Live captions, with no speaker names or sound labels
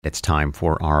It's time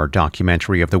for our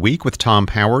documentary of the week with Tom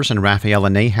Powers and Raffaella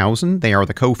Neihausen. They are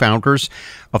the co-founders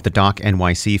of the Doc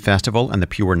NYC Festival and the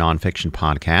Pure Nonfiction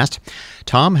Podcast.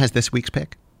 Tom has this week's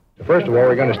pick. First of all,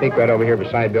 we're going to sneak right over here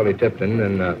beside Billy Tipton.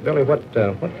 And Billy, what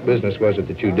business was it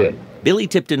that you did? Billy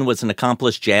Tipton was an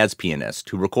accomplished jazz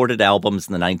pianist who recorded albums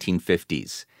in the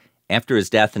 1950s. After his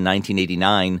death in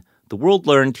 1989, the world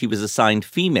learned he was assigned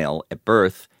female at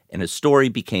birth, and his story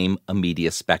became a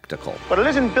media spectacle. But it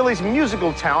isn't Billy's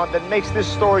musical talent that makes this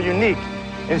story unique.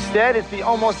 Instead, it's the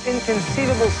almost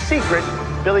inconceivable secret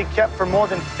Billy kept for more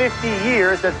than 50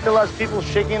 years that still has people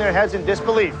shaking their heads in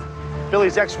disbelief.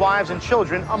 Billy's ex-wives and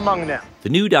children among them. The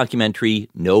new documentary,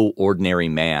 No Ordinary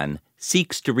Man,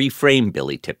 seeks to reframe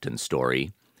Billy Tipton's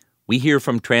story. We hear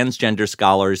from transgender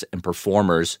scholars and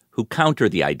performers who counter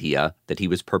the idea that he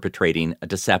was perpetrating a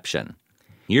deception.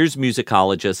 Here's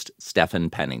musicologist Stephen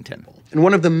Pennington. And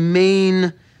one of the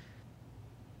main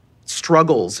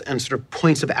struggles and sort of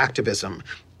points of activism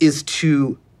is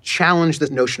to challenge this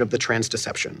notion of the trans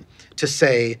deception, to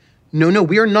say, no,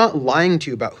 we are not lying to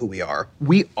you about who we are.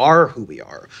 We are who we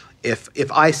are.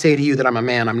 If I say to you that I'm a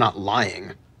man, I'm not lying,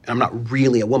 and I'm not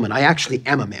really a woman. I actually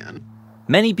am a man.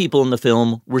 Many people in the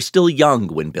film were still young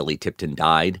when Billy Tipton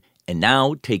died, and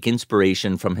now take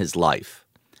inspiration from his life.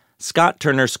 Scott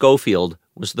Turner Schofield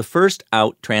was the first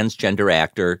out transgender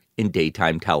actor in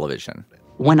daytime television.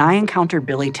 When I encountered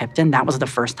Billy Tipton, that was the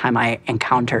first time I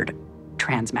encountered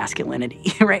trans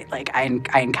masculinity, right? Like I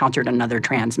encountered another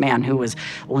trans man who was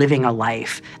living a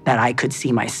life that I could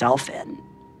see myself in,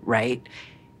 right?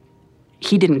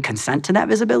 He didn't consent to that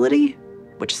visibility,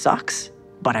 which sucks,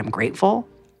 but I'm grateful.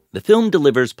 The film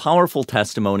delivers powerful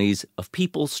testimonies of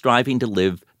people striving to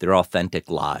live their authentic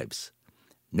lives.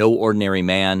 No Ordinary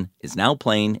Man is now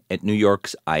playing at New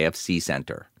York's IFC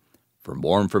Center. For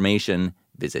more information,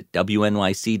 visit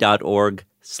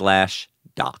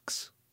wnyc.org/docs.